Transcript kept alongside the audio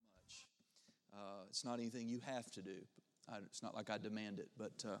It's not anything you have to do. It's not like I demand it,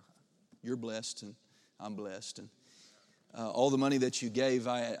 but you're blessed and I'm blessed. And all the money that you gave,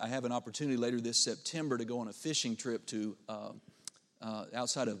 I have an opportunity later this September to go on a fishing trip to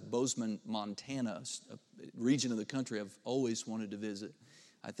outside of Bozeman, Montana, a region of the country I've always wanted to visit.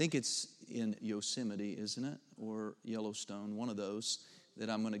 I think it's in Yosemite, isn't it? Or Yellowstone, one of those, that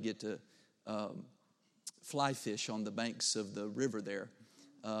I'm going to get to fly fish on the banks of the river there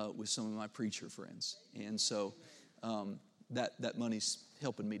with some of my preacher friends. And so that money's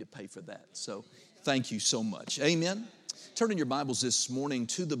helping me to pay for that. So thank you so much. Amen. Turn in your Bibles this morning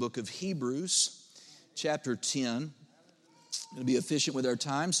to the book of Hebrews, chapter 10. I'm going to be efficient with our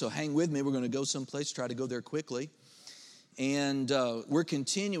time, so hang with me. We're going to go someplace, try to go there quickly. And we're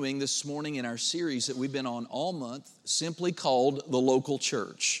continuing this morning in our series that we've been on all month, simply called The Local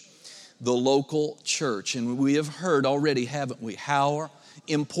Church. The Local Church. And we have heard already, haven't we, how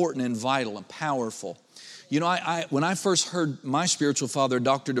important and vital and powerful. You know, when I first heard my spiritual father,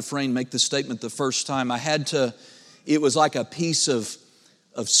 Dr. Dufresne, make the statement the first time, it was like a piece of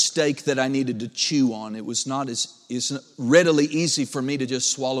steak that I needed to chew on. It was not as readily easy for me to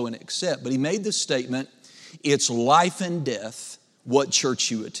just swallow and accept. But he made the statement, it's life and death what church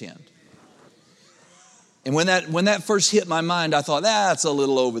you attend. And when that first hit my mind, I thought, that's a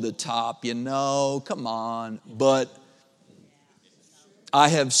little over the top, come on. But I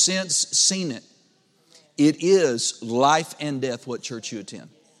have since seen it. It is life and death what church you attend.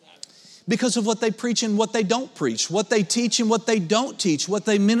 Because of what they preach and what they don't preach, what they teach and what they don't teach, what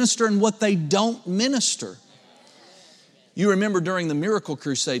they minister and what they don't minister. You remember during the Miracle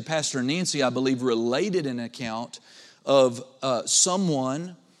Crusade, Pastor Nancy, I believe, related an account of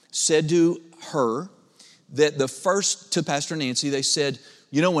someone said to her that to Pastor Nancy, they said,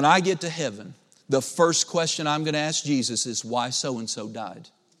 when I get to heaven, the first question I'm going to ask Jesus is, why so-and-so died?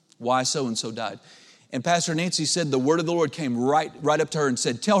 Why so-and-so died? And Pastor Nancy said the word of the Lord came right up to her and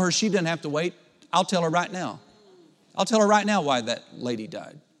said, tell her she doesn't have to wait. I'll tell her right now. I'll tell her right now why that lady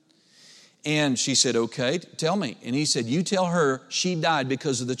died. And she said, okay, tell me. And he said, you tell her she died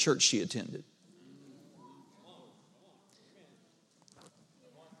because of the church she attended.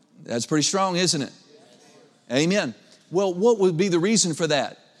 That's pretty strong, isn't it? Amen. Well, what would be the reason for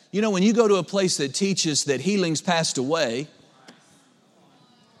that? When you go to a place that teaches that healing's passed away,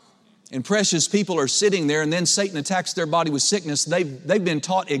 and precious people are sitting there, and then Satan attacks their body with sickness, they've been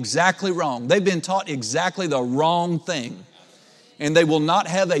taught exactly wrong. They've been taught exactly the wrong thing. And they will not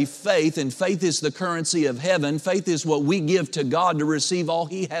have a faith, and faith is the currency of heaven. Faith is what we give to God to receive all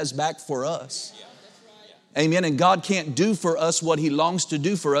He has back for us. Amen. And God can't do for us what He longs to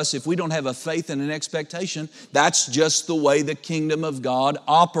do for us if we don't have a faith and an expectation. That's just the way the kingdom of God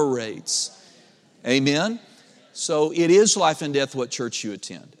operates. Amen. So it is life and death what church you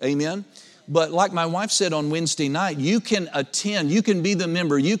attend. Amen. But like my wife said on Wednesday night, you can attend, you can be the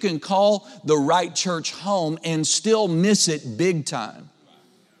member, you can call the right church home and still miss it big time.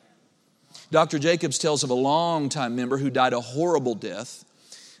 Dr. Jacobs tells of a long-time member who died a horrible death,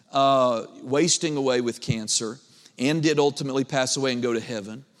 wasting away with cancer, and did ultimately pass away and go to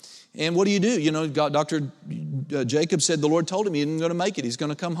heaven. And what do? Dr. Jacob said the Lord told him he isn't going to make it. He's going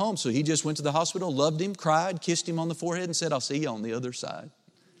to come home. So he just went to the hospital, loved him, cried, kissed him on the forehead, and said, I'll see you on the other side.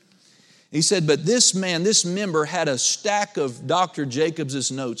 He said, but this member had a stack of Dr.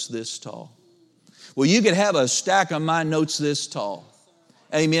 Jacobs' notes this tall. Well, you could have a stack of my notes this tall.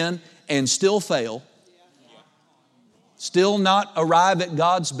 Amen. And still fail. Still not arrive at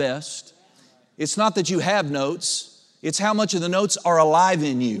God's best. It's not that you have notes. It's how much of the notes are alive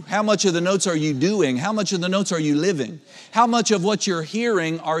in you. How much of the notes are you doing? How much of the notes are you living? How much of what you're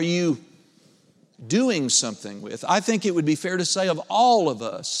hearing are you doing something with? I think it would be fair to say of all of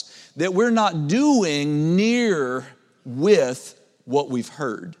us that we're not doing near with what we've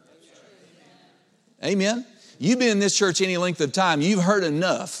heard. Amen? You've been in this church any length of time. You've heard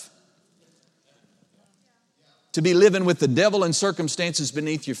enough to be living with the devil and circumstances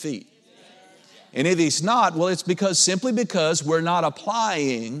beneath your feet. And if he's not, well, it's simply because we're not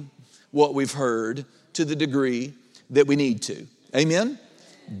applying what we've heard to the degree that we need to. Amen?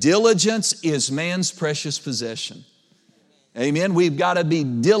 Diligence is man's precious possession. Amen? We've got to be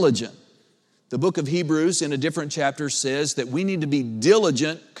diligent. The book of Hebrews in a different chapter says that we need to be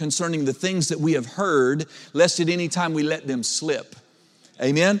diligent concerning the things that we have heard, lest at any time we let them slip.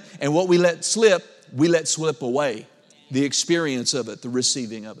 Amen? And what we let slip away. The experience of it, the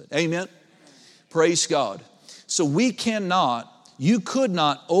receiving of it. Amen? Praise God. So you could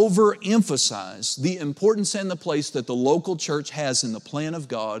not overemphasize the importance and the place that the local church has in the plan of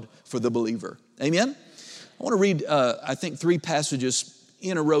God for the believer. Amen? I want to read, 3 passages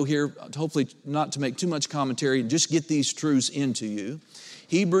in a row here, hopefully not to make too much commentary, and just get these truths into you.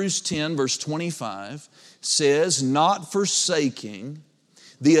 Hebrews 10, verse 25 says, not forsaking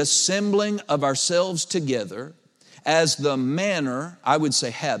the assembling of ourselves together as the manner, I would say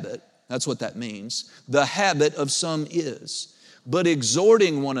habit, that's what that means, the habit of some is, but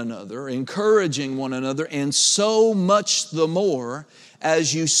exhorting one another, encouraging one another, and so much the more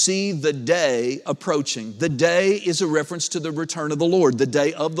as you see the day approaching. The day is a reference to the return of the Lord, the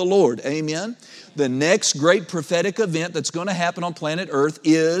day of the Lord. Amen? The next great prophetic event that's going to happen on planet Earth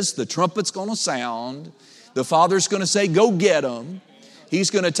is the trumpet's going to sound. The Father's going to say, go get them. He's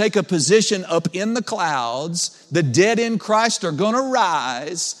going to take a position up in the clouds. The dead in Christ are going to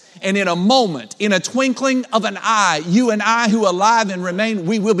rise. And in a moment, in a twinkling of an eye, you and I who are alive and remain,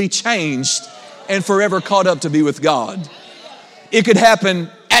 we will be changed and forever caught up to be with God. It could happen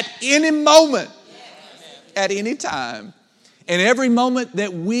at any moment, at any time. And every moment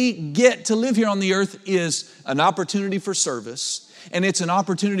that we get to live here on the earth is an opportunity for service. And it's an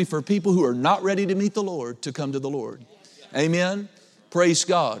opportunity for people who are not ready to meet the Lord to come to the Lord. Amen. Praise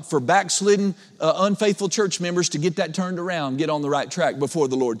God. For backslidden, unfaithful church members to get that turned around, get on the right track before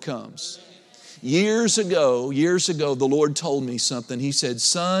the Lord comes. Years ago, the Lord told me something. He said,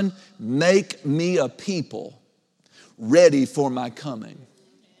 son, make me a people ready for my coming.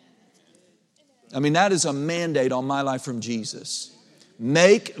 I mean, that is a mandate on my life from Jesus.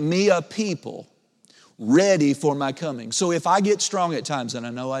 Make me a people ready for my coming. So if I get strong at times, and I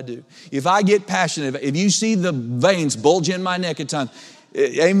know I do, if I get passionate, if you see the veins bulge in my neck at times,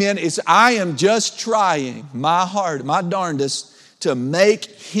 amen, I am just trying my hard, my darndest to make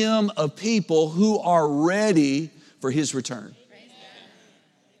him a people who are ready for his return.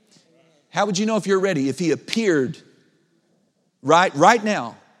 How would you know if you're ready? If he appeared right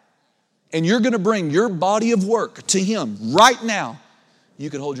now, and you're going to bring your body of work to him right now, you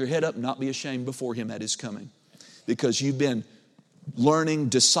can hold your head up and not be ashamed before him at his coming, because you've been learning,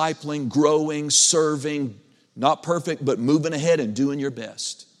 discipling, growing, serving, not perfect, but moving ahead and doing your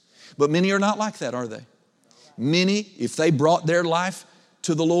best. But many are not like that, are they? Many, if they brought their life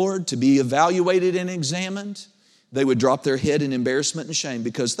to the Lord to be evaluated and examined, they would drop their head in embarrassment and shame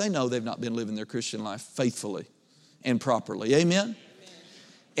because they know they've not been living their Christian life faithfully and properly. Amen?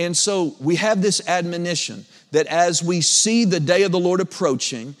 And so we have this admonition that as we see the day of the Lord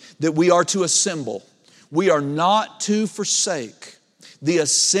approaching, that we are to assemble. We are not to forsake the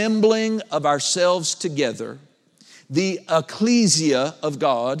assembling of ourselves together, the ecclesia of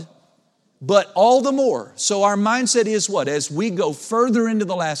God, but all the more. So our mindset is what? As we go further into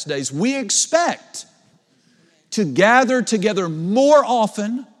the last days, we expect to gather together more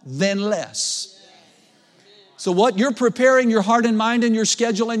often than less. So what? You're preparing your heart and mind and your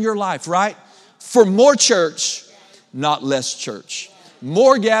schedule and your life, right? For more church, not less church.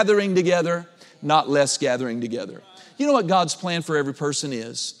 More gathering together, not less gathering together. You know what God's plan for every person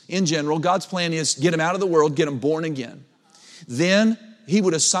is? In general, God's plan is get them out of the world, get them born again. Then he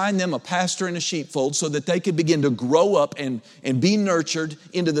would assign them a pastor and a sheepfold so that they could begin to grow up and be nurtured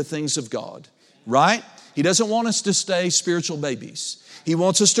into the things of God, right? He doesn't want us to stay spiritual babies. He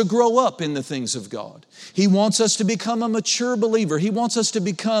wants us to grow up in the things of God. He wants us to become a mature believer. He wants us to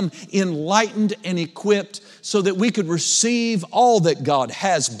become enlightened and equipped so that we could receive all that God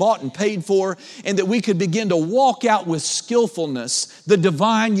has bought and paid for, and that we could begin to walk out with skillfulness the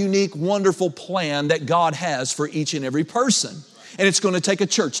divine, unique, wonderful plan that God has for each and every person. And it's going to take a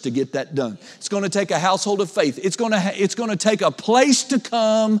church to get that done. It's going to take a household of faith. It's going to take a place to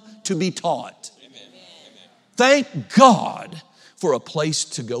come to be taught. Amen. Thank God for a place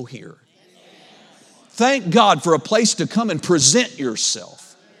to go hear. Thank God for a place to come and present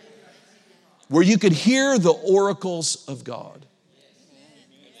yourself where you could hear the oracles of God.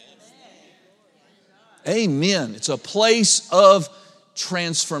 Amen. It's a place of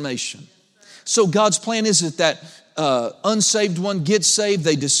transformation. So God's plan is that unsaved one gets saved,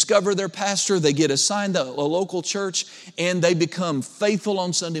 they discover their pastor, they get assigned a local church, and they become faithful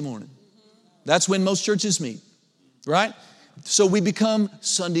on Sunday morning. That's when most churches meet, right? So we become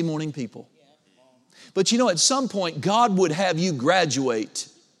Sunday morning people. But you know, at some point, God would have you graduate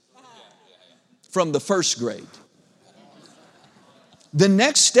from the first grade. The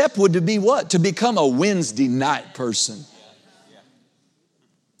next step would be what? To become a Wednesday night person.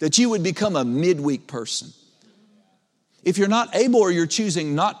 That you would become a midweek person. If you're not able or you're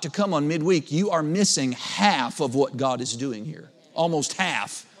choosing not to come on midweek, you are missing half of what God is doing here. Almost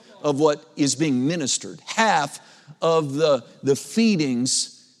half of what is being ministered. Half of the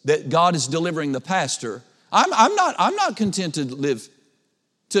feedings that God is delivering the pastor. I'm not content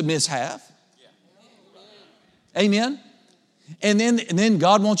to miss half. Amen. And then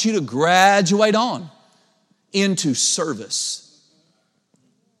God wants you to graduate on into service.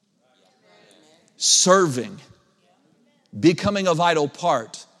 Serving. Becoming a vital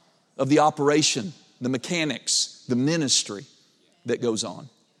part of the operation, the mechanics, the ministry that goes on.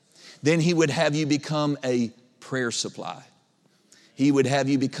 Then He would have you become a prayer supply. He would have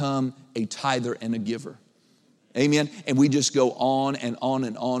you become a tither and a giver. Amen. And we just go on and on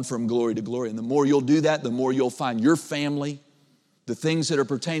and on from glory to glory. And the more you'll do that, the more you'll find your family, the things that are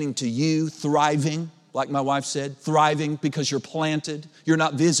pertaining to you, thriving. Like my wife said, thriving because you're planted. You're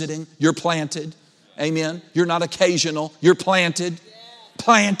not visiting, you're planted. Amen. You're not occasional, you're planted.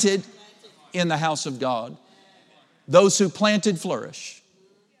 Planted in the house of God. Those who planted flourish.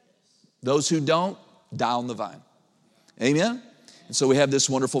 Those who don't, die on the vine. Amen. And so we have this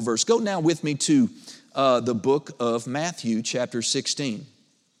wonderful verse. Go now with me to the book of Matthew, chapter 16.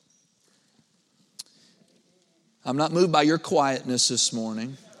 I'm not moved by your quietness this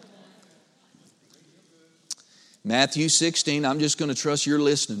morning. Matthew 16, I'm just going to trust you're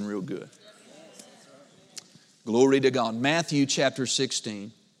listening real good. Glory to God. Matthew chapter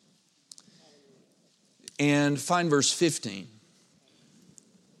 16. And find verse 15.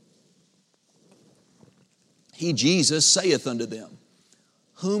 He, Jesus, saith unto them,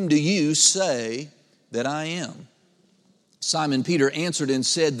 Whom do you say that I am? Simon Peter answered and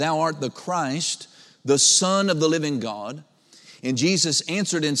said, Thou art the Christ, the Son of the living God. And Jesus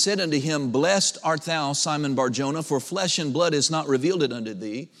answered and said unto him, Blessed art thou, Simon Bar-Jonah, for flesh and blood has not revealed it unto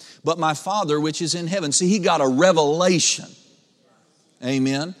thee, but my Father which is in heaven. See, he got a revelation.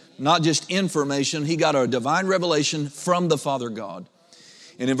 Amen. Not just information. He got a divine revelation from the Father God.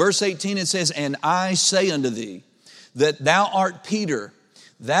 And in verse 18 it says, And I say unto thee, that thou art Peter.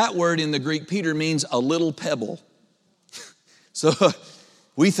 That word in the Greek, Peter, means a little pebble. So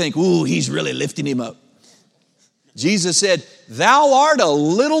we think, ooh, he's really lifting him up. Jesus said, Thou art a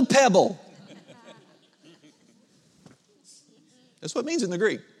little pebble. That's what it means in the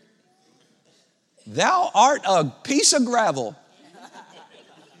Greek. Thou art a piece of gravel.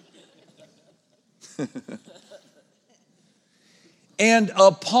 And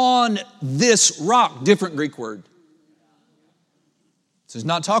upon this rock, different Greek word. So he's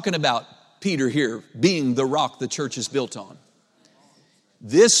not talking about Peter here being the rock the church is built on.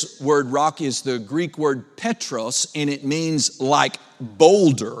 This word rock is the Greek word Petros, and it means like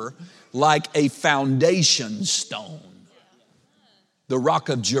boulder, like a foundation stone. The rock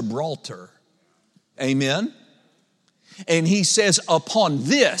of Gibraltar. Amen. And he says, upon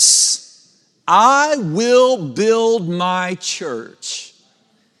this, I will build my church.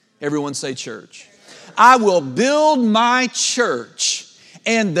 Everyone say church. I will build my church,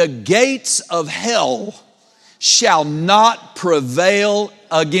 and the gates of hell shall not prevail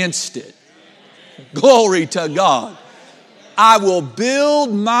against it. Glory to God. I will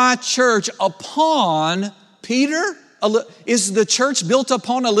build my church upon Peter. Is the church built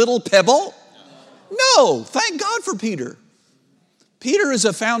upon a little pebble? No. Thank God for Peter. Peter is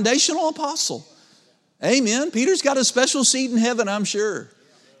a foundational apostle. Amen. Peter's got a special seat in heaven, I'm sure.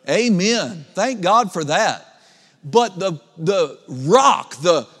 Amen. Thank God for that. But the rock,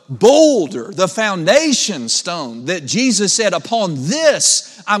 the boulder, the foundation stone that Jesus said, upon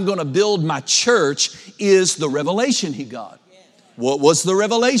this I'm going to build my church, is the revelation he got. What was the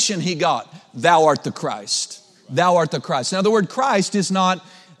revelation he got? Thou art the Christ. Thou art the Christ. Now the word Christ is not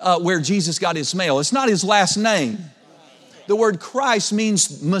where Jesus got his mail. It's not his last name. The word Christ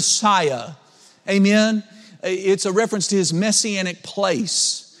means Messiah. Amen. It's a reference to his messianic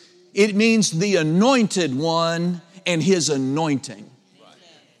place. It means the anointed one and his anointing.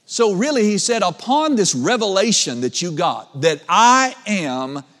 So really he said, upon this revelation that you got, that I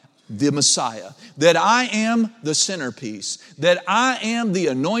am the Messiah, that I am the centerpiece, that I am the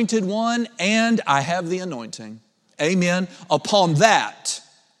anointed one, and I have the anointing. Amen. Upon that,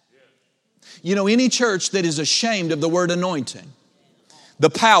 you know, any church that is ashamed of the word anointing, the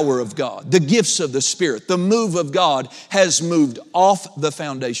power of God, the gifts of the Spirit, the move of God has moved off the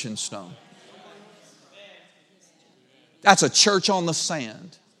foundation stone. That's a church on the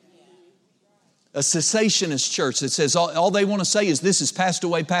sand. A cessationist church that says all they want to say is this is passed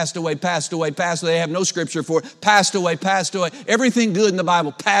away, passed away, passed away, passed away. They have no scripture for it. Passed away, passed away. Everything good in the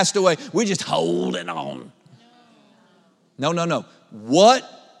Bible passed away. We're just holding on. No, no, no. What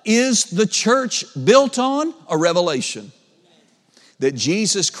is the church built on? A revelation that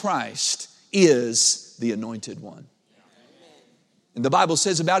Jesus Christ is the anointed one. And the Bible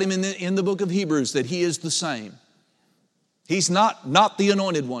says about him in the book of Hebrews that he is the same. He's not the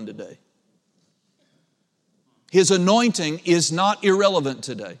anointed one today. His anointing is not irrelevant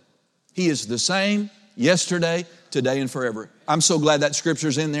today. He is the same yesterday, today, and forever. I'm so glad that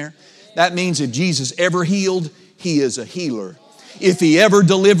scripture's in there. That means if Jesus ever healed, He is a healer. If He ever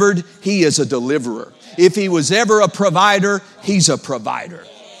delivered, He is a deliverer. If He was ever a provider, He's a provider.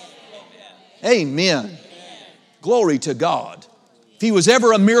 Amen. Glory to God. If He was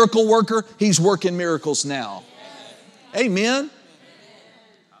ever a miracle worker, He's working miracles now. Amen.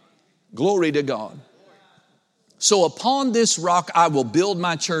 Glory to God. So upon this rock I will build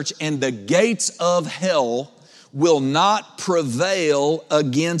my church, and the gates of hell will not prevail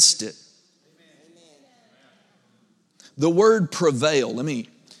against it. The word prevail, let me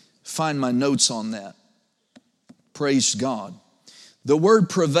find my notes on that. Praise God. The word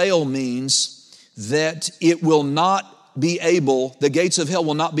prevail means that it will not be able, the gates of hell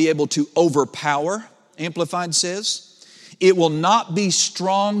will not be able to overpower, Amplified says. It will not be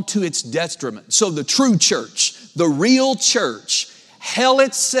strong to its detriment. So the true church, the real church, hell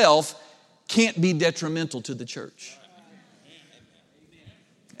itself can't be detrimental to the church.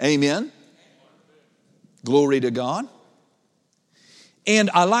 Amen. Glory to God.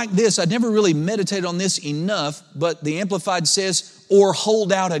 And I like this. I never really meditated on this enough, but the Amplified says, or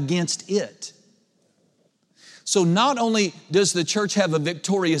hold out against it. So not only does the church have a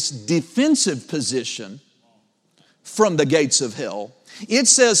victorious defensive position from the gates of hell, it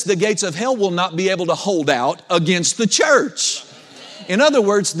says the gates of hell will not be able to hold out against the church. In other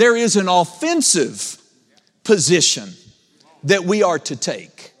words, there is an offensive position that we are to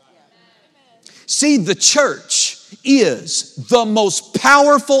take. See, the church is the most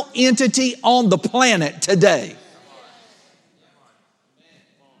powerful entity on the planet today.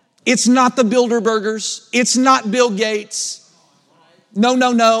 It's not the Bilderbergers. It's not Bill Gates. No,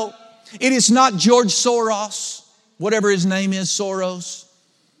 no, no. It is not George Soros, whatever his name is, Soros.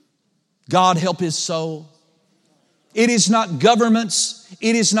 God help his soul. It is not governments.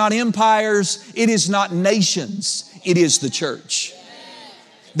 It is not empires. It is not nations. It is the church.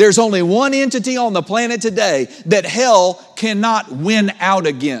 There's only one entity on the planet today that hell cannot win out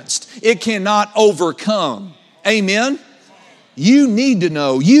against. It cannot overcome. Amen? You need to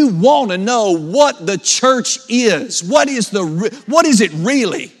know, you want to know what the church is. What is it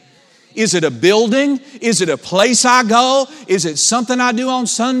really? Is it a building? Is it a place I go? Is it something I do on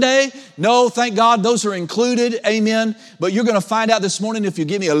Sunday? No, thank God those are included. Amen. But you're going to find out this morning, if you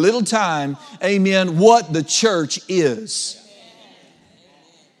give me a little time, amen, what the church is.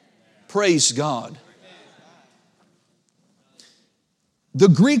 Praise God. The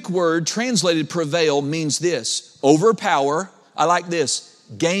Greek word translated prevail means this: overpower. I like this: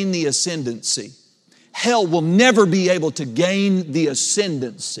 gain the ascendancy. Hell will never be able to gain the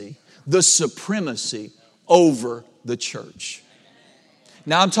ascendancy, the supremacy over the church.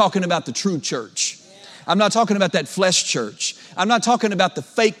 Now I'm talking about the true church. I'm not talking about that flesh church. I'm not talking about the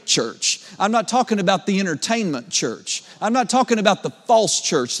fake church. I'm not talking about the entertainment church. I'm not talking about the false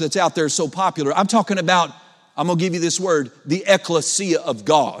church that's out there so popular. I'm talking about, I'm going to give you this word, the ecclesia of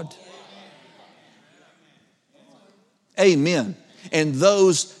God. Amen. And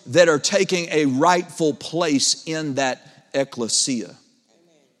those that are taking a rightful place in that ecclesia.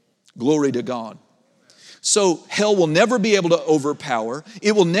 Glory to God. So hell will never be able to overpower.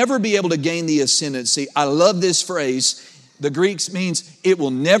 It will never be able to gain the ascendancy. I love this phrase. The Greek means it will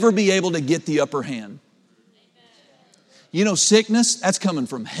never be able to get the upper hand. You know, sickness, that's coming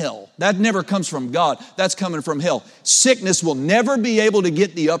from hell. That never comes from God. That's coming from hell. Sickness will never be able to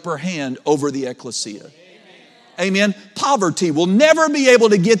get the upper hand over the ecclesia. Amen. Poverty will never be able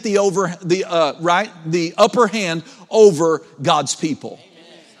to get the upper hand over God's people.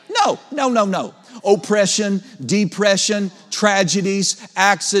 No. Oppression, depression, tragedies,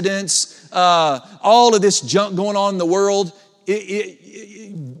 accidents, all of this junk going on in the world.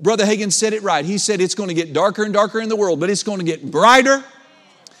 Brother Hagin said it right. He said it's going to get darker and darker in the world, but it's going to get brighter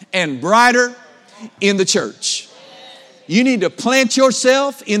and brighter in the church. You need to plant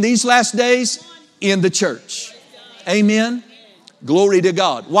yourself in these last days in the church. Amen. Glory to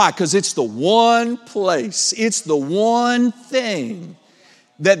God. Why? Because it's the one place, it's the one thing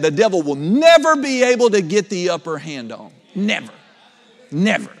that the devil will never be able to get the upper hand on. Never.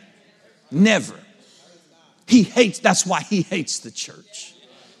 That's why he hates the church.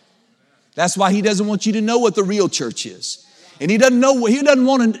 That's why he doesn't want you to know what the real church is. And he doesn't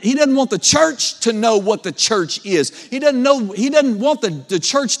want the church to know what the church is. He doesn't want the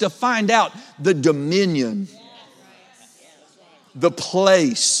church to find out the dominion, the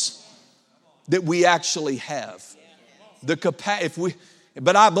place that we actually have. The capacity.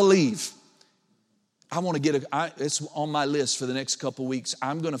 But I believe, I want to it's on my list for the next couple weeks.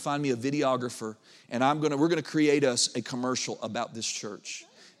 I'm going to find me a videographer, and we're going to create us a commercial about this church.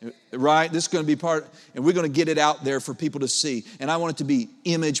 Right? This is going to be part, and we're going to get it out there for people to see. And I want it to be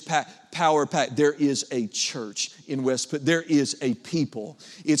image power packed. There is a church in West Point. There is a people.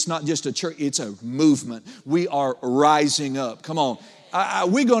 It's not just a church, it's a movement. We are rising up. Come on.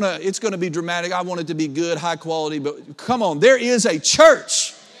 It's going to be dramatic. I want it to be good, high quality, but come on. There is a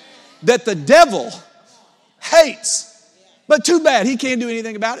church that the devil hates. But too bad, he can't do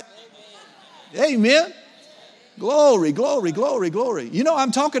anything about it. Amen. Glory, glory, glory, glory. You know,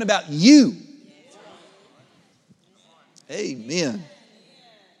 I'm talking about you. Amen.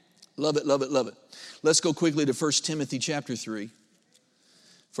 Love it, love it, love it. Let's go quickly to 1 Timothy chapter 3.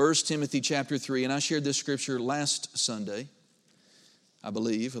 1 Timothy chapter 3. And I shared this scripture last Sunday, I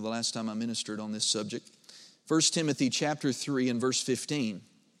believe, or the last time I ministered on this subject. 1 Timothy chapter 3 and verse 15.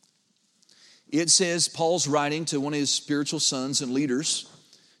 It says, Paul's writing to one of his spiritual sons and leaders.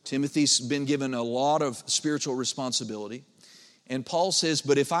 Timothy's been given a lot of spiritual responsibility. And Paul says,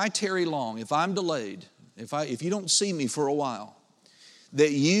 but if I tarry long, if I'm delayed, if you don't see me for a while,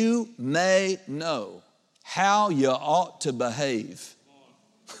 that you may know how you ought to behave.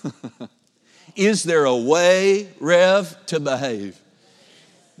 Is there a way, Rev, to behave?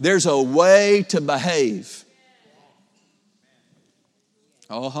 There's a way to behave.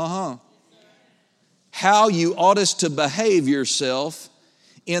 How you ought to behave yourself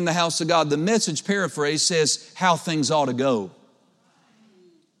in the house of God. The Message paraphrase says how things ought to go.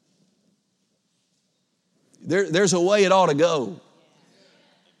 There's a way it ought to go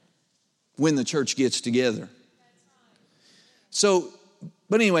when the church gets together. So,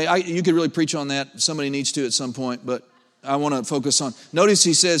 but anyway, you could really preach on that. Somebody needs to at some point, but I want to focus on. Notice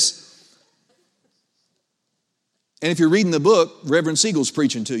he says, and if you're reading the book, Reverend Siegel's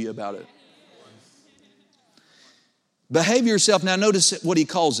preaching to you about it. Behave yourself. Now notice what he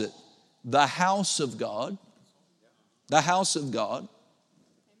calls it. The house of God. The house of God.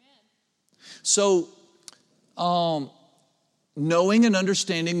 So, knowing and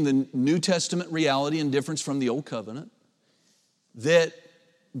understanding the New Testament reality and difference from the Old Covenant, that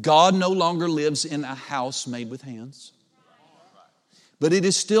God no longer lives in a house made with hands. But it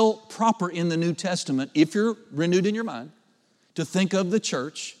is still proper in the New Testament, if you're renewed in your mind, to think of the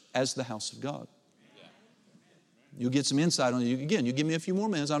church as the house of God. You'll get some insight on it. Again, you give me a few more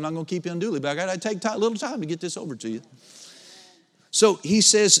minutes. I'm not going to keep you unduly, but I got to take a little time to get this over to you. So he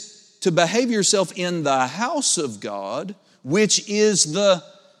says to behave yourself in the house of God, which is the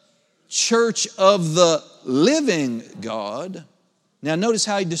church of the living God. Now notice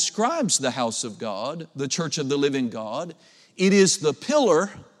how he describes the house of God, the church of the living God. It is the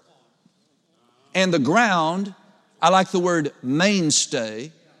pillar and the ground. I like the word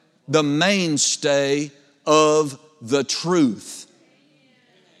mainstay, the mainstay of the truth.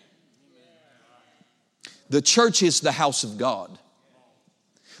 The church is the house of God.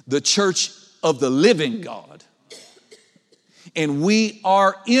 The church of the living God. And we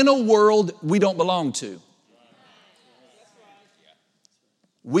are in a world we don't belong to.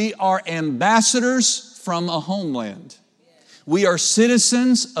 We are ambassadors from a homeland. We are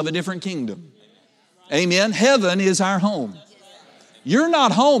citizens of a different kingdom. Amen. Heaven is our home. You're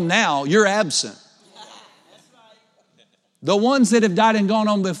not home now, you're absent. The ones that have died and gone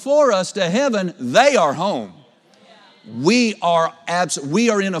on before us to heaven, they are home. We are absent.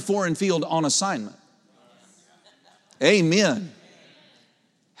 We are in a foreign field on assignment. Amen.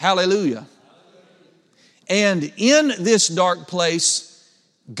 Hallelujah. And in this dark place,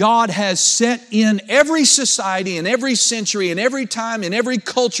 God has set in every society, in every century, in every time, in every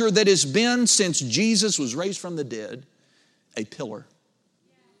culture that has been since Jesus was raised from the dead, a pillar,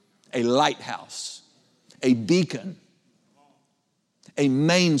 a lighthouse, a beacon, a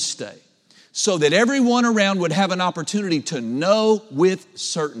mainstay, so that everyone around would have an opportunity to know with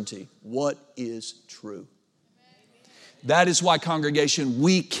certainty what is true. That is why, congregation,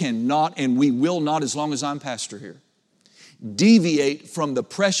 we cannot and we will not, as long as I'm pastor here, deviate from the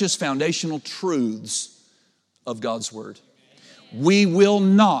precious foundational truths of God's Word. We will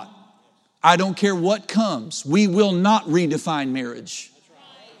not, I don't care what comes, we will not redefine marriage.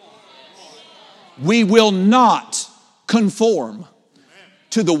 We will not conform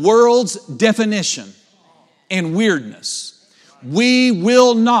to the world's definition and weirdness. We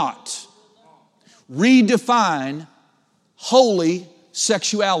will not redefine holy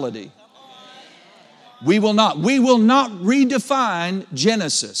sexuality. We will not. We will not redefine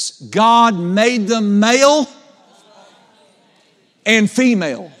Genesis. God made them male and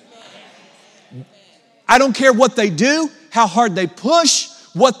female. I don't care what they do, how hard they push,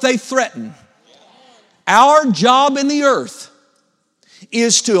 what they threaten. Our job in the earth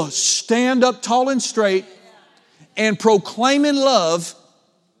is to stand up tall and straight and proclaim in love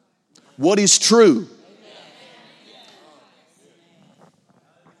what is true.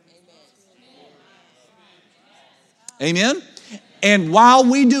 Amen? And while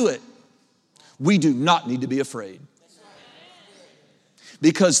we do it, we do not need to be afraid.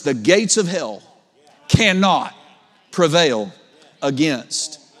 Because the gates of hell cannot prevail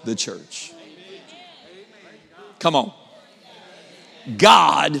against the church. Come on.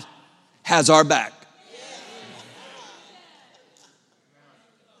 God has our back.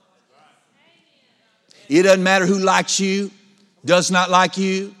 It doesn't matter who likes you, does not like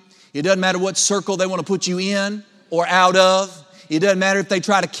you. It doesn't matter what circle they want to put you in or out of. It doesn't matter if they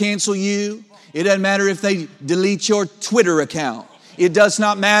try to cancel you. It doesn't matter if they delete your Twitter account. It does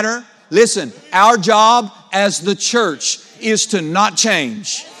not matter. Listen, our job as the church is to not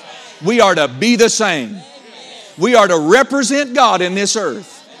change. We are to be the same. We are to represent God in this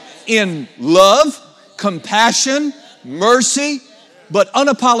earth in love, compassion, mercy, but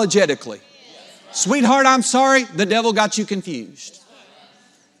unapologetically. Sweetheart, I'm sorry, the devil got you confused.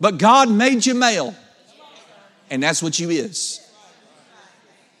 But God made you male, and that's what you is.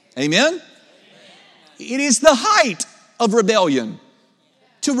 Amen? It is the height of rebellion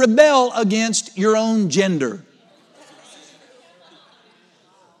to rebel against your own gender.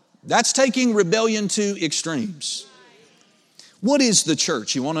 That's taking rebellion to extremes. What is the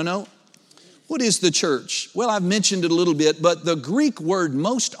church? You want to know? What is the church? Well, I've mentioned it a little bit, but the Greek word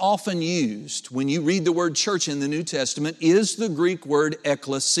most often used when you read the word church in the New Testament is the Greek word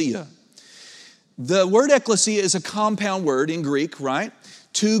ekklesia. The word ekklesia is a compound word in Greek, right?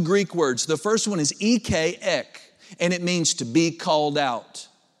 Two Greek words. The first one is ek, and it means to be called out.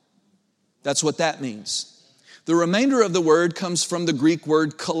 That's what that means. The remainder of the word comes from the Greek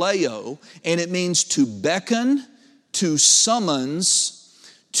word kaleo, and it means to beckon, to summons,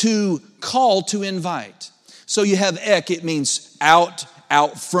 to call, to invite. So you have ek, it means out,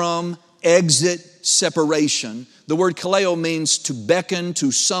 out from, exit, separation. The word kaleo means to beckon,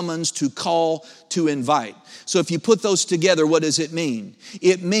 to summons, to call, to invite. So if you put those together, what does it mean?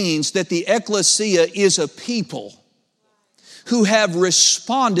 It means that the ekklesia is a people who have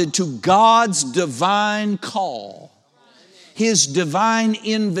responded to God's divine call, His divine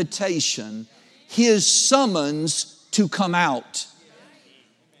invitation, His summons to come out.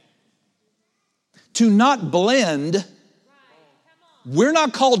 To not blend. We're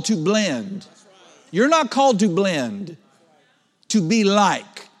not called to blend. You're not called to blend. To be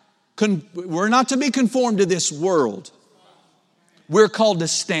like. We're not to be conformed to this world. We're called to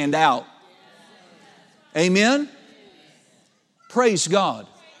stand out. Amen? Praise God.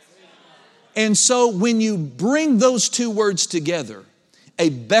 And so when you bring those two words together, a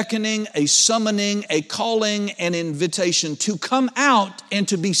beckoning, a summoning, a calling, an invitation to come out and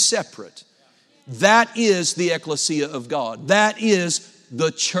to be separate, that is the ekklesia of God. That is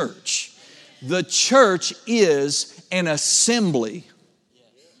the church. The church is an assembly.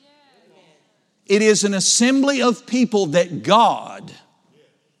 It is an assembly of people that God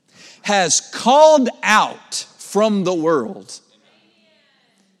has called out from the world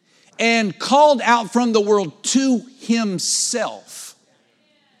and called out from the world to Himself.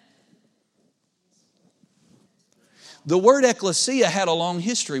 The word ekklesia had a long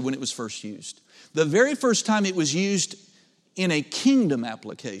history when it was first used. The very first time it was used in a kingdom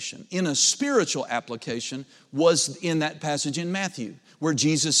application, in a spiritual application, was in that passage in Matthew, where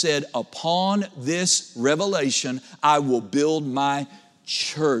Jesus said, upon this revelation, I will build my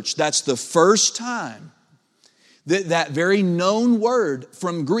church. That's the first time that very known word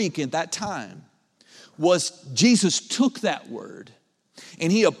from Greek at that time was Jesus took that word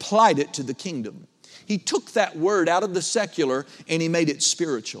and He applied it to the kingdom. He took that word out of the secular and He made it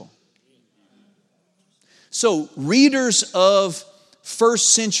spiritual. So readers of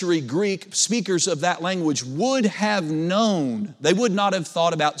first century Greek, speakers of that language, would have known. They would not have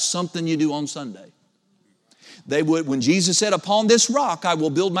thought about something you do on Sunday. They would, when Jesus said, upon this rock I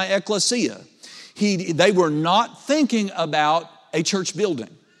will build my ekklesia, they were not thinking about a church building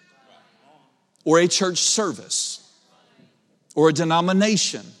or a church service or a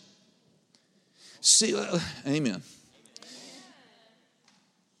denomination. See, amen.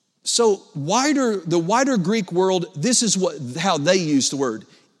 So the wider Greek world, this is how they use the word.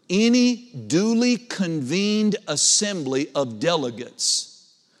 Any duly convened assembly of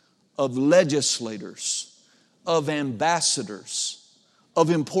delegates, of legislators, of ambassadors, of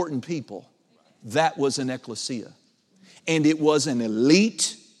important people. That was an ekklesia. And it was an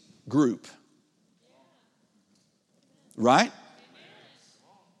elite group. Right?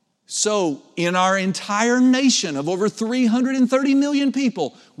 So in our entire nation of over 330 million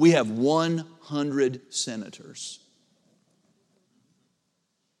people, we have 100 senators.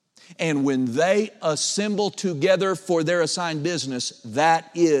 And when they assemble together for their assigned business,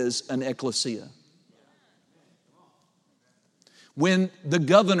 that is an ecclesia. When the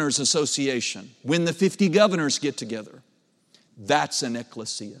Governors Association, when the 50 governors get together, that's an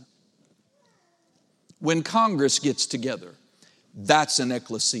ecclesia. When Congress gets together, that's an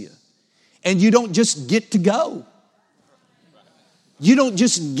ecclesia. And you don't just get to go. You don't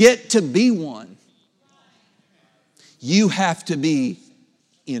just get to be one. You have to be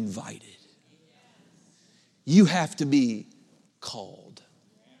invited. You have to be called.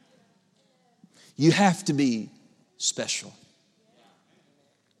 You have to be special.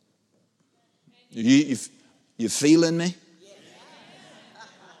 You feeling me?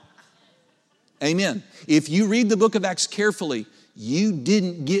 Amen. If you read the book of Acts carefully, you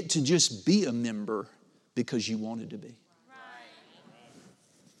didn't get to just be a member because you wanted to be.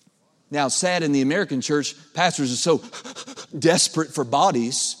 Now, sad in the American church, pastors are so desperate for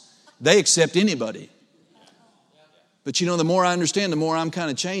bodies, they accept anybody. But you know, the more I understand, the more I'm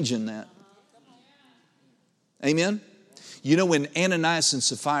kind of changing that. Amen? You know, when Ananias and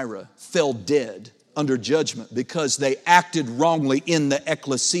Sapphira fell dead under judgment because they acted wrongly in the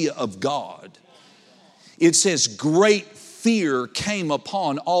ecclesia of God, it says great fear came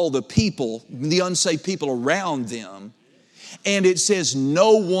upon all the people, the unsaved people around them. And it says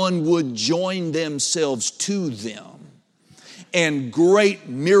no one would join themselves to them. And great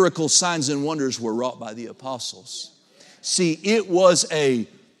miracle signs and wonders were wrought by the apostles. See, it was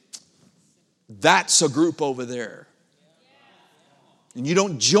that's a group over there. And you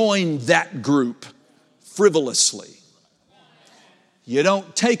don't join that group frivolously. You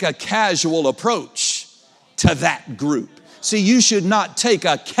don't take a casual approach to that group. See, you should not take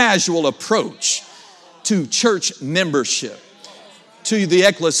a casual approach to church membership, to the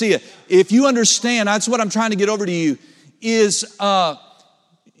ecclesia. If you understand, that's what I'm trying to get over to you, is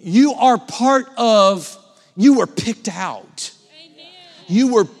you are part of, you were picked out.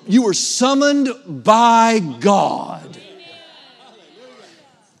 Amen. You were summoned by God. Amen.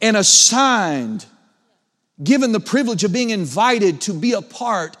 And assigned, given the privilege of being invited to be a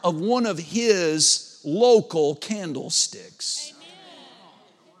part of one of His local candlesticks.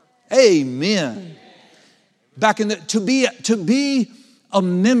 Amen. Amen. Back in the, to be a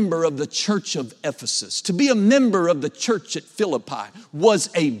member of the church of Ephesus, to be a member of the church at Philippi was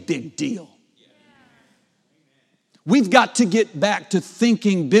a big deal. We've got to get back to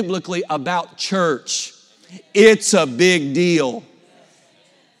thinking biblically about church. It's a big deal.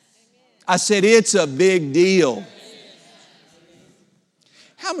 I said it's a big deal.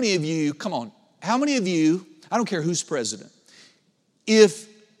 How many of you, come on, how many of you, I don't care who's president, if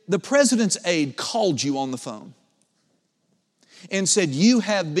the president's aide called you on the phone and said you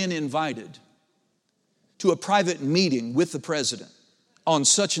have been invited to a private meeting with the president on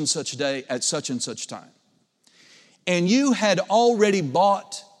such and such day at such and such time, and you had already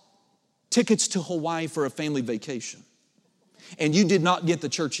bought tickets to Hawaii for a family vacation, and you did not get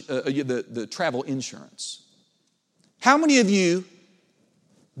the travel insurance, how many of you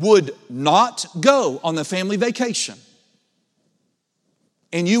would not go on the family vacation?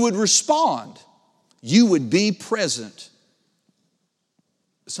 And you would respond. You would be present.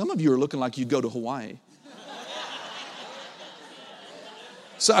 Some of you are looking like you'd go to Hawaii.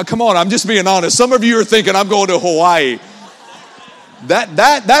 So come on, I'm just being honest. Some of you are thinking, I'm going to Hawaii.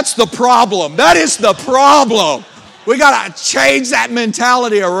 That's the problem. That is the problem. We got to change that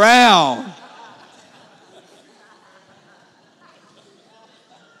mentality around.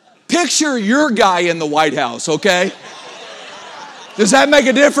 Picture your guy in the White House, okay? Does that make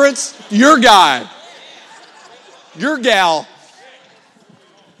a difference? Your guy. Your gal.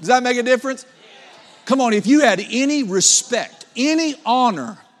 Does that make a difference? Come on, if you had any respect, any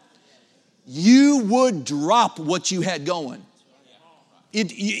honor, you would drop what you had going.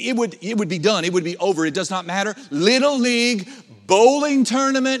 It would be done. It would be over. It does not matter. Little league, bowling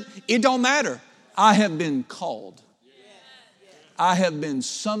tournament, it don't matter. I have been called. I have been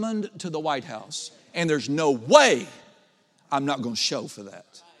summoned to the White House, and there's no way I'm not going to show for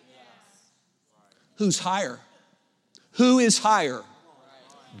that. Who's higher? Who is higher?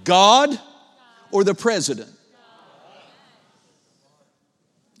 God or the president?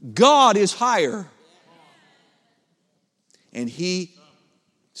 God is higher. And He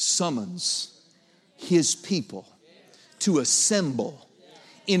summons His people to assemble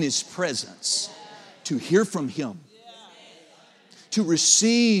in His presence, to hear from Him, to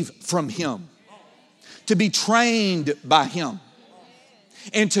receive from Him, to be trained by Him,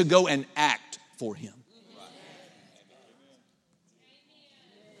 and to go and act for Him.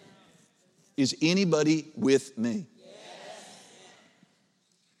 Is anybody with me?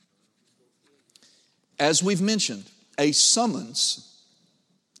 As we've mentioned, a summons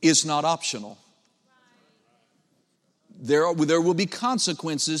is not optional. There will be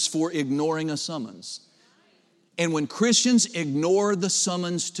consequences for ignoring a summons. And when Christians ignore the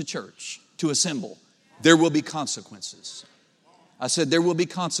summons to church, to assemble, there will be consequences. I said there will be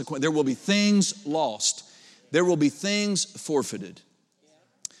consequences. There will be things lost. There will be things forfeited.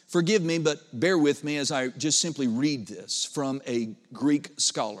 Forgive me, but bear with me as I just simply read this from a Greek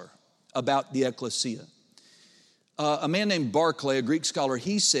scholar about the ecclesia. A man named Barclay, a Greek scholar,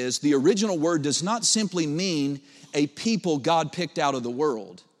 he says, the original word does not simply mean a people God picked out of the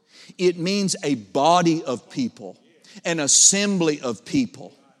world. It means a body of people, an assembly of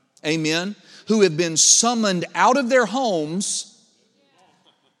people, amen, who have been summoned out of their homes.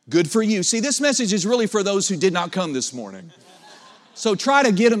 Good for you. See, this message is really for those who did not come this morning. So try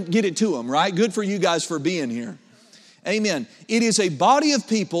to get it to them, right? Good for you guys for being here. Amen. It is a body of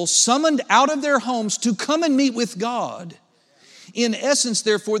people summoned out of their homes to come and meet with God. In essence,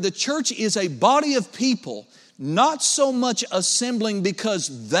 therefore, the church is a body of people, not so much assembling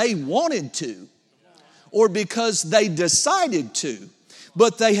because they wanted to or because they decided to,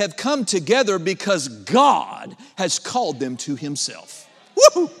 but they have come together because God has called them to Himself.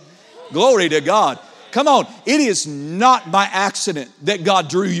 Woo! Glory to God. Come on, it is not by accident that God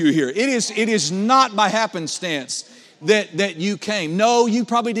drew you here. It is not by happenstance that you came. No, you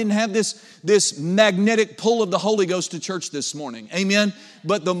probably didn't have this magnetic pull of the Holy Ghost to church this morning. Amen.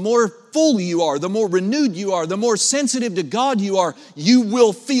 But the more full you are, the more renewed you are, the more sensitive to God you are, you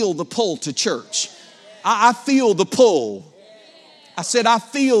will feel the pull to church. I feel the pull. I said, I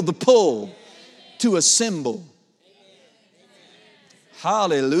feel the pull to assemble.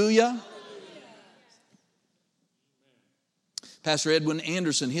 Hallelujah. Pastor Edwin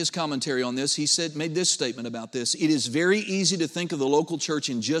Anderson, his commentary on this, he made this statement about this. It is very easy to think of the local church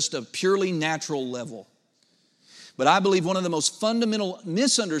in just a purely natural level. But I believe one of the most fundamental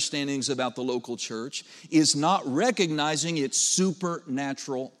misunderstandings about the local church is not recognizing its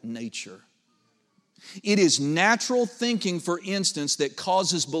supernatural nature. It is natural thinking, for instance, that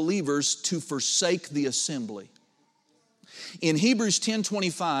causes believers to forsake the assembly. In Hebrews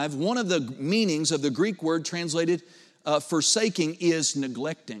 10:25, one of the meanings of the Greek word translated forsaking is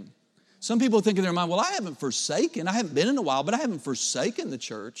neglecting. Some people think in their mind, well, I haven't forsaken. I haven't been in a while, but I haven't forsaken the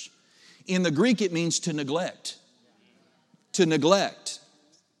church. In the Greek, it means to neglect. To neglect.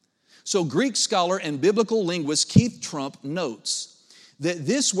 So Greek scholar and biblical linguist Keith Trump notes that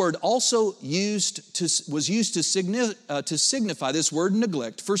this word also was used to signify this word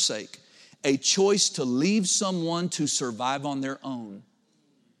neglect, forsake, a choice to leave someone to survive on their own.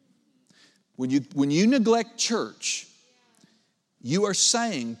 When you neglect church, you are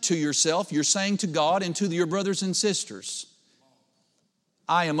saying to yourself, you're saying to God and to your brothers and sisters,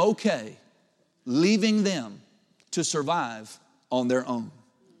 I am okay leaving them to survive on their own.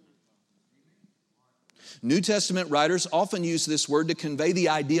 New Testament writers often use this word to convey the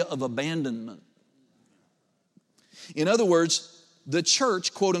idea of abandonment. In other words, the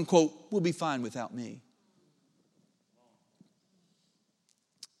church, quote unquote, will be fine without me.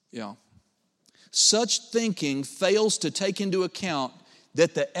 Yeah. Such thinking fails to take into account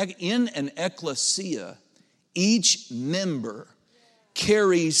that in an ecclesia, each member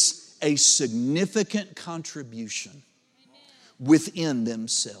carries a significant contribution within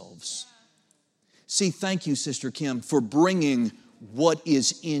themselves. See, thank you, Sister Kim, for bringing what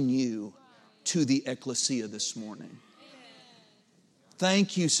is in you to the ecclesia this morning.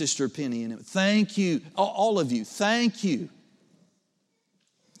 Thank you, Sister Penny. Thank you, all of you. Thank you.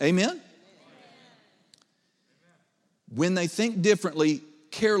 Amen? When they think differently,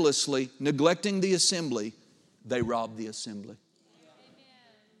 carelessly, neglecting the assembly, they rob the assembly.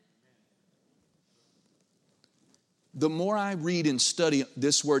 The more I read and study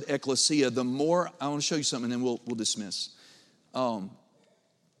this word ecclesia, the more, I want to show you something and then we'll dismiss. The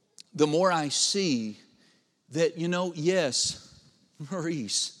more I see that, yes,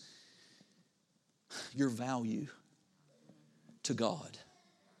 Maurice, your value to God,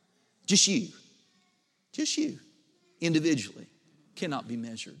 just you, individually, cannot be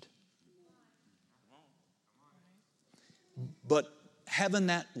measured. But having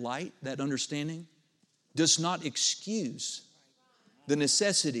that light, that understanding, does not excuse the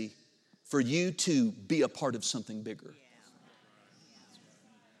necessity for you to be a part of something bigger.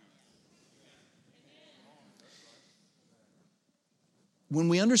 When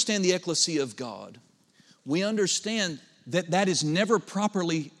we understand the ecclesia of God, we understand that that is never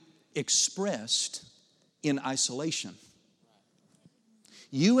properly expressed in isolation.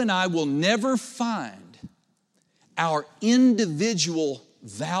 You and I will never find our individual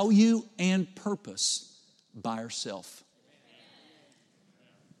value and purpose by herself.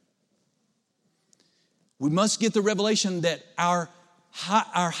 We must get the revelation that our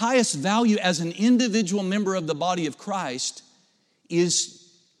highest value as an individual member of the body of Christ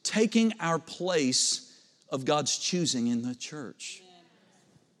is taking our place of God's choosing in the church.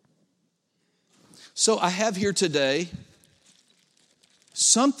 So I have here today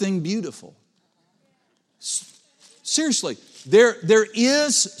something beautiful. Seriously, there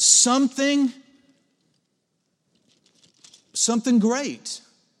is something great.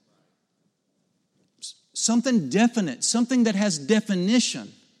 Something definite, something that has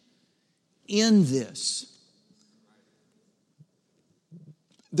definition in this.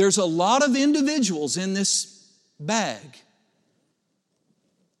 There's a lot of individuals in this bag.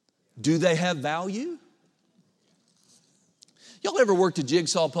 Do they have value? Y'all ever worked a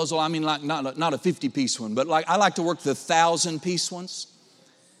jigsaw puzzle? I mean, like not a 50-piece one, but like I like to work the 1,000-piece ones.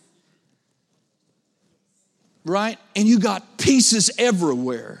 Right? And you got pieces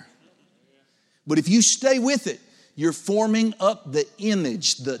everywhere. But if you stay with it, you're forming up the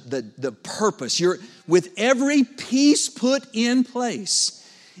image, the purpose. You're with every piece put in place,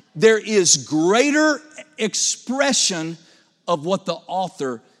 there is greater expression of what the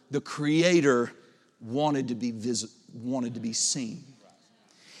author, the creator, wanted to be seen.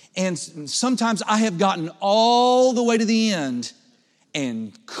 And sometimes I have gotten all the way to the end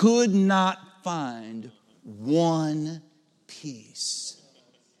and could not find one piece.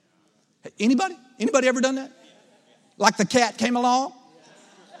 Anybody ever done that? Like the cat came along?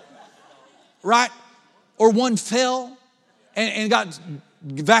 Right? Or one fell and got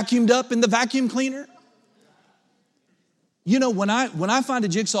vacuumed up in the vacuum cleaner? You know, when I find a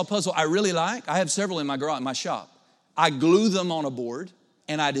jigsaw puzzle I really like, I have several in my garage, in my shop. I glue them on a board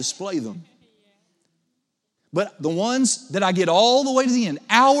and I display them. But the ones that I get all the way to the end,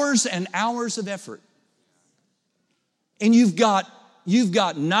 hours and hours of effort. And you've got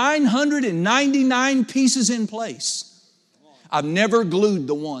 999 pieces in place. I've never glued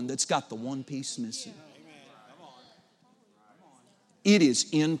the one that's got the one piece missing. It is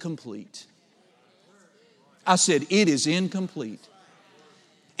incomplete. I said, it is incomplete.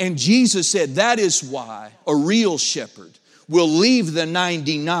 And Jesus said, that is why a real shepherd will leave the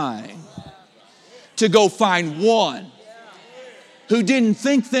 99 to go find one who didn't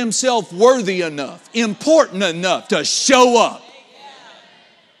think themselves worthy enough, important enough to show up.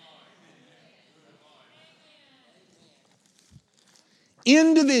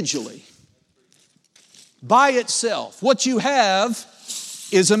 Individually, by itself, what you have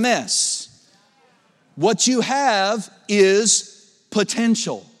is a mess. What you have is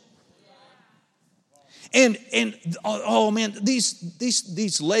potential. And oh man,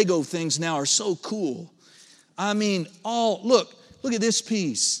 these Lego things now are so cool. I mean, look at this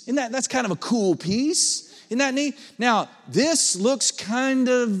piece. That's kind of a cool piece? Isn't that neat? Now, this looks kind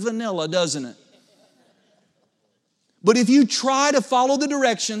of vanilla, doesn't it? But if you try to follow the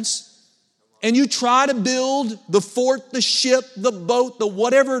directions and you try to build the fort, the ship, the boat, the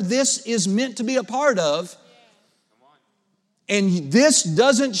whatever this is meant to be a part of, and this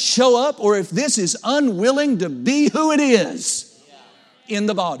doesn't show up, or if this is unwilling to be who it is in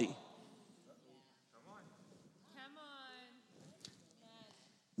the body,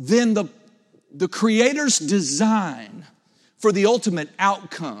 then the Creator's design for the ultimate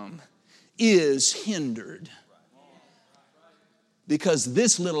outcome is hindered. Because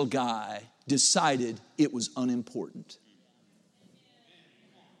this little guy decided it was unimportant.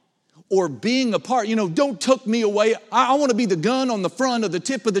 Or being a part, don't tuck me away. I want to be the gun on the front of the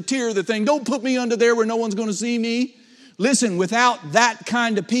tip of the tier of the thing. Don't put me under there where no one's going to see me. Listen, without that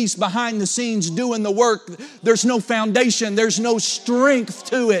kind of piece behind the scenes doing the work, there's no foundation, there's no strength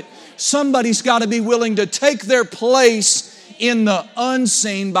to it. Somebody's got to be willing to take their place in the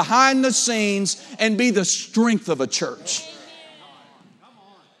unseen, behind the scenes, and be the strength of a church.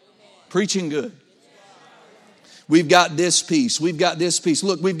 Preaching good. We've got this piece. We've got this piece.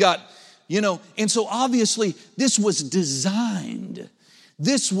 Look, we've got, and so obviously this was designed.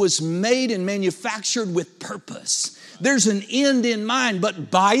 This was made and manufactured with purpose. There's an end in mind, but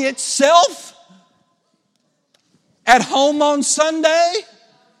by itself, at home on Sunday,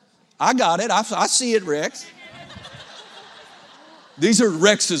 I got it. I see it, Rex. These are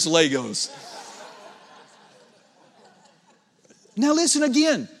Rex's Legos. Now listen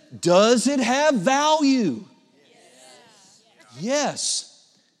again. Does it have value? Yes.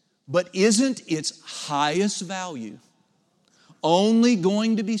 But isn't its highest value only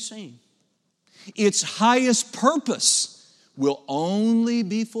going to be seen? Its highest purpose will only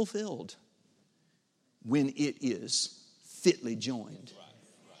be fulfilled when it is fitly joined.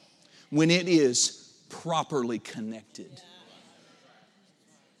 When it is properly connected.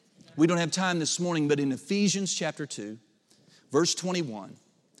 We don't have time this morning, but in Ephesians chapter 2, verse 21,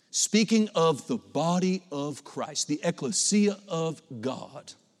 speaking of the body of Christ, the ecclesia of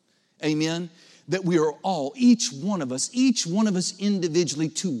God, amen, that we are all, each one of us individually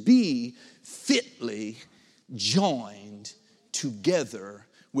to be fitly joined together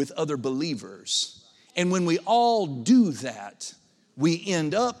with other believers. And when we all do that, we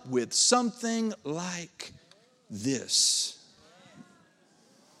end up with something like this.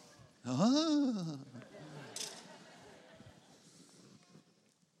 Now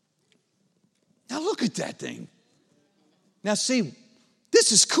look at that thing. Now see,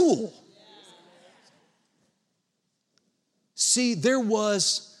 this is cool. See, there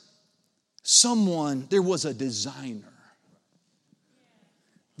was a designer.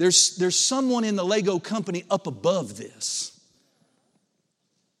 There's someone in the Lego company up above this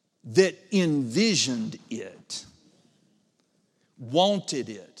that envisioned it, wanted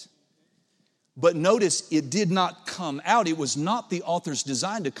it. But notice it did not come out. It was not the author's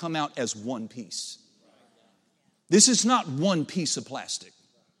design to come out as one piece. This is not one piece of plastic.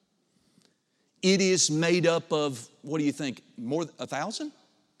 It is made up of, what do you think, more than 1,000?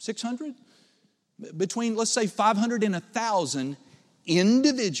 600? Between, let's say, 500 and 1,000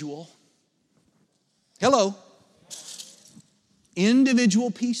 individual,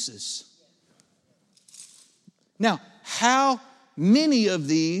 individual pieces. Now, how many of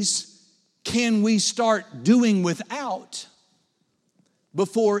these can we start doing without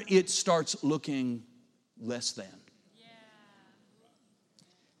before it starts looking less than?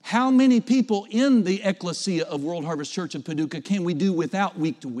 How many people in the ecclesia of World Harvest Church of Paducah can we do without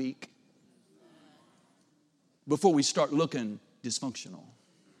week to week before we start looking dysfunctional?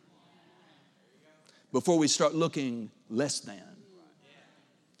 Before we start looking less than?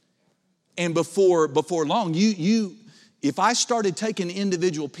 And before long, if I started taking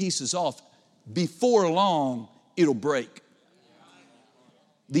individual pieces off, before long, it'll break.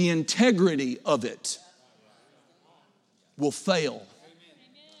 The integrity of it will fail.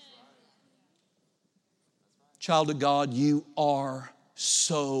 Child of God, you are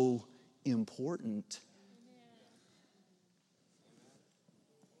so important.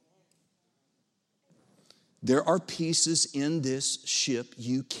 There are pieces in this ship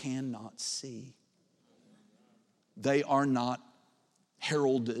you cannot see. They are not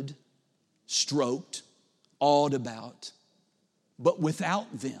heralded, stroked, awed about, but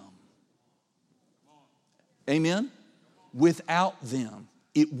without them, amen? Without them,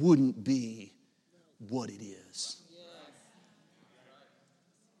 it wouldn't be what it is.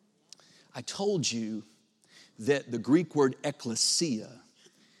 I told you that the Greek word ekklesia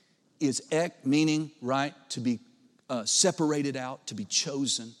is meaning, right, to be separated out, to be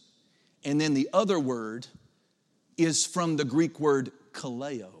chosen. And then the other word is from the Greek word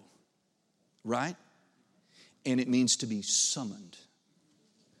kaleo, right? And it means to be summoned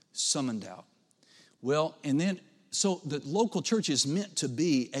out. Well, and then, so the local church is meant to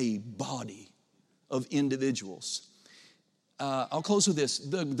be a body of individuals. I'll close with this.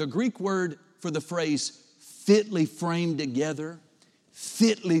 The Greek word for the phrase fitly framed together,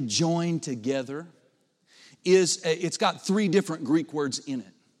 fitly joined together, it's got 3 different Greek words in it.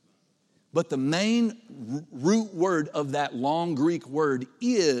 But the main root word of that long Greek word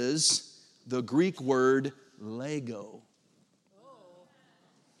is the Greek word Lego.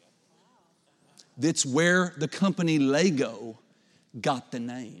 That's where the company Lego got the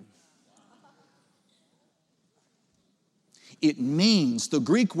name. It means, the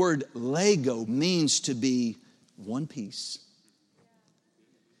Greek word Lego means to be one piece,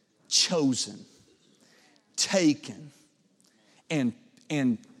 chosen, taken, and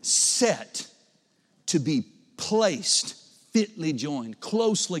set to be placed, fitly joined,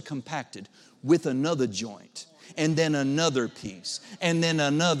 closely compacted with another joint, and then another piece, and then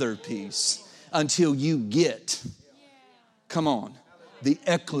another piece, until you get, come on, the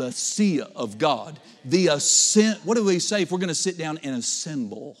ecclesia of God. What do we say if we're going to sit down and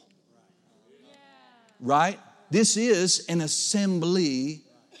assemble? Right? This is an assembly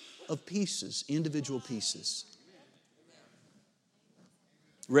of pieces, individual pieces.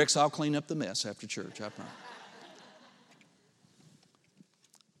 Rex, I'll clean up the mess after church, I promise.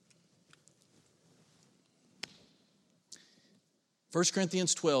 First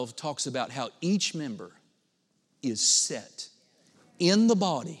Corinthians 12 talks about how each member is set in the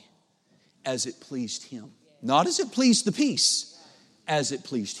body as it pleased Him. Not as it pleased the piece, as it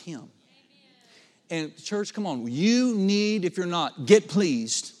pleased Him. And church, come on, you need, if you're not, get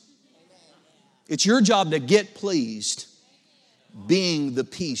pleased. It's your job to get pleased being the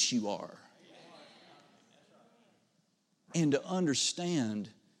piece you are. and to understand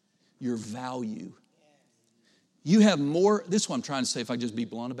your value. You have more, this is what I'm trying to say if I just be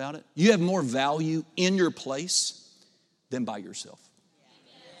blunt about it. You have more value in your place than by yourself.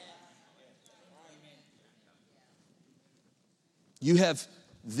 You have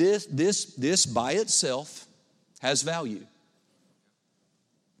this by itself has value,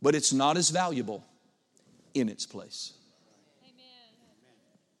 but it's not as valuable in its place.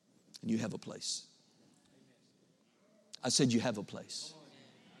 And you have a place. I said you have a place.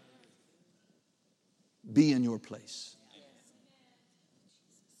 Be in your place.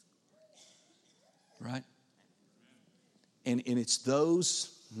 Right? And it's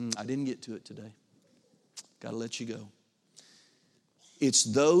those, I didn't get to it today. Got to let you go. It's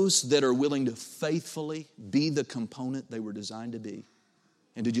those that are willing to faithfully be the component they were designed to be.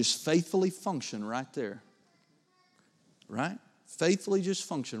 And to just faithfully function right there. Right? Faithfully just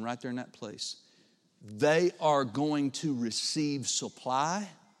function right there in that place. They are going to receive supply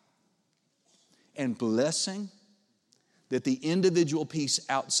and blessing that the individual piece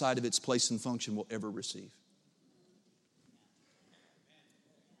outside of its place and function will ever receive.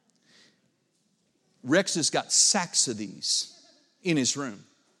 Rex has got sacks of these in his room.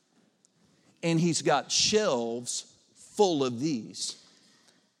 And he's got shelves full of these.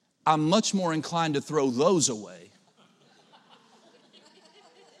 I'm much more inclined to throw those away.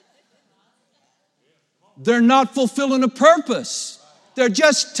 They're not fulfilling a purpose. They're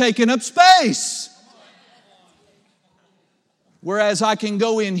just taking up space. Whereas I can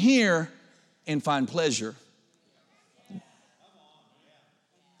go in here and find pleasure.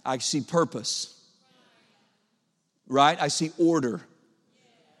 I see purpose. Right? I see order.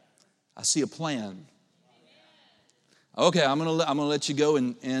 I see a plan. Okay, I'm gonna let you go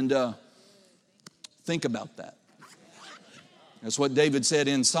and think about that. That's what David said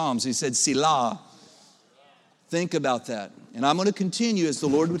in Psalms. He said, Selah. Think about that. And I'm going to continue, as the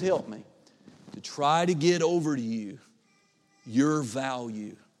Lord would help me, to try to get over to you your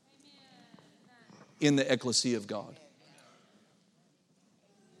value in the ecclesia of God.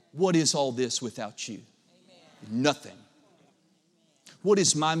 What is all this without you? Nothing. What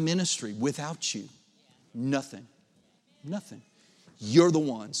is my ministry without you? Nothing. Nothing. You're the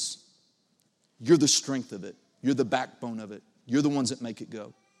ones. You're the strength of it. You're the backbone of it. You're the ones that make it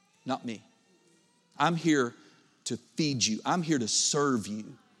go, not me. I'm here to feed you. I'm here to serve you.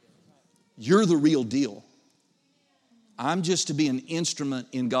 You're the real deal. I'm just to be an instrument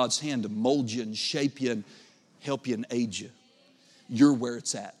in God's hand to mold you and shape you and help you and aid you. You're where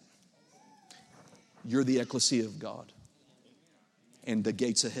it's at. You're the ecclesia of God. And the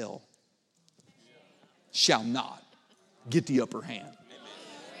gates of hell shall not get the upper hand.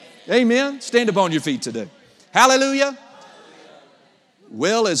 Amen. Stand up on your feet today. Hallelujah.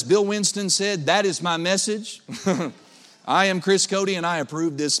 Well, as Bill Winston said, that is my message. I am Chris Cody, and I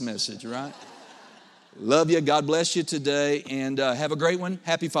approve this message, right? Love you. God bless you today, and have a great one.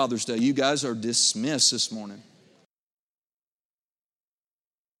 Happy Father's Day. You guys are dismissed this morning.